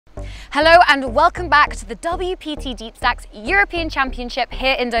Hello and welcome back to the WPTDeepStacks European Championship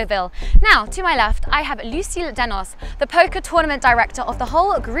here in Deauville. Now, to my left, I have Lucille Denos, the poker tournament director of the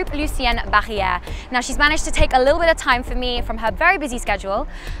whole Groupe Lucien Barrière. Now, she's managed to take a little bit of time for me from her very busy schedule,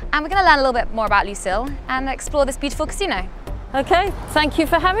 and we're going to learn a little bit more about Lucille and explore this beautiful casino. Okay, thank you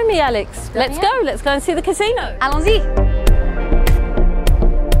for having me, Alex. Let's go and see the casino. Allons-y!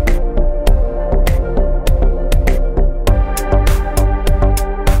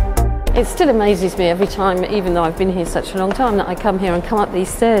 It still amazes me every time, even though I've been here such a long time, that I come here and come up these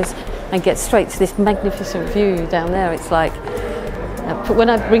stairs and get straight to this magnificent view down there. It's like,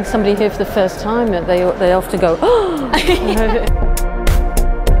 when I bring somebody here for the first time, they often go, oh!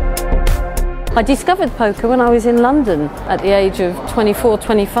 I discovered poker when I was in London at the age of 24,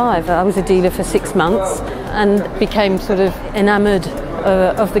 25. I was a dealer for 6 months and became sort of enamoured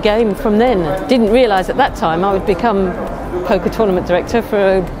of the game from then. Didn't realise at that time I would become poker tournament director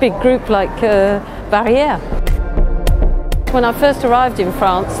for a big group like Barrière. When I first arrived in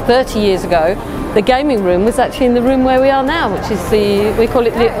France 30 years ago, the gaming room was actually in the room where we are now, which is we call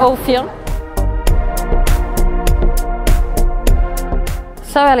it the Orpheon.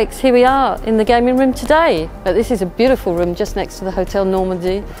 So Alex, here we are in the gaming room today. This is a beautiful room just next to the Hotel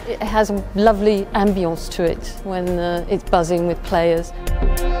Normandy. It has a lovely ambience to it when it's buzzing with players.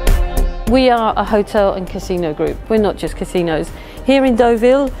 We are a hotel and casino group. We're not just casinos. Here in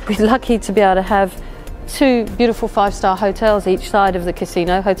Deauville, we're lucky to be able to have 2 beautiful 5-star hotels each side of the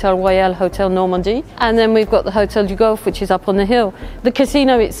casino, Hotel Royal, Hotel Normandy, and then we've got the Hotel du Golf, which is up on the hill. The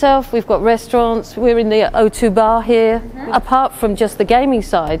casino itself, we've got restaurants, we're in the O2 bar here. Apart from just the gaming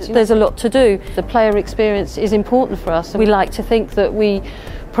side, there's a lot to do. The player experience is important for us. We like to think that we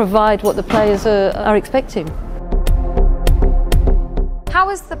provide what the players are expecting. How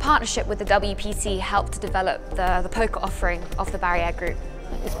has the partnership with the WPT helped to develop the poker offering of the Barrière Group?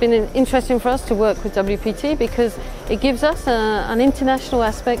 It's been interesting for us to work with WPT because it gives us an international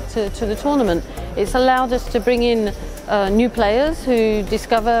aspect to the tournament. It's allowed us to bring in new players who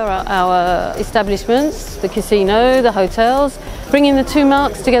discover our establishments, the casino, the hotels. Bringing the 2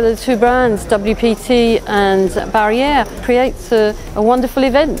 marks together, the 2 brands, WPT and Barrière, creates a wonderful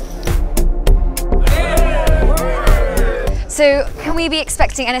event. So can we be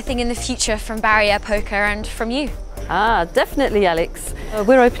expecting anything in the future from Barrière Poker and from you? Definitely, Alex.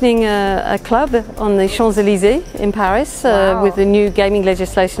 We're opening a club on the Champs-Élysées in Paris. Wow. With the new gaming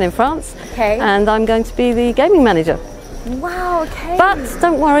legislation in France. Okay. And I'm going to be the gaming manager. Wow, okay. But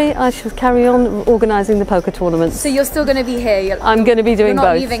don't worry, I shall carry on organising the poker tournaments. So you're still going to be here? I'm going to be doing both.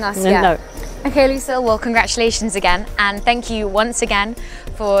 You're not leaving us yet? No. Okay, Lucille, well, congratulations again, and thank you once again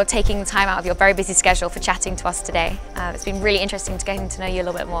for taking the time out of your very busy schedule for chatting to us today. It's been really interesting to get to know you a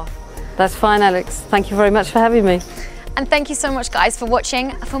little bit more. That's fine, Alex. Thank you very much for having me. And thank you so much, guys, for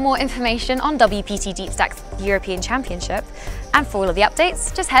watching. For more information on WPTDeepStacks European Championship and for all of the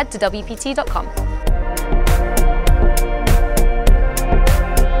updates, just head to WPT.com.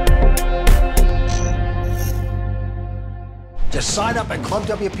 Just sign up at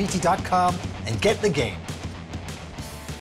ClubWPT.com and get the game.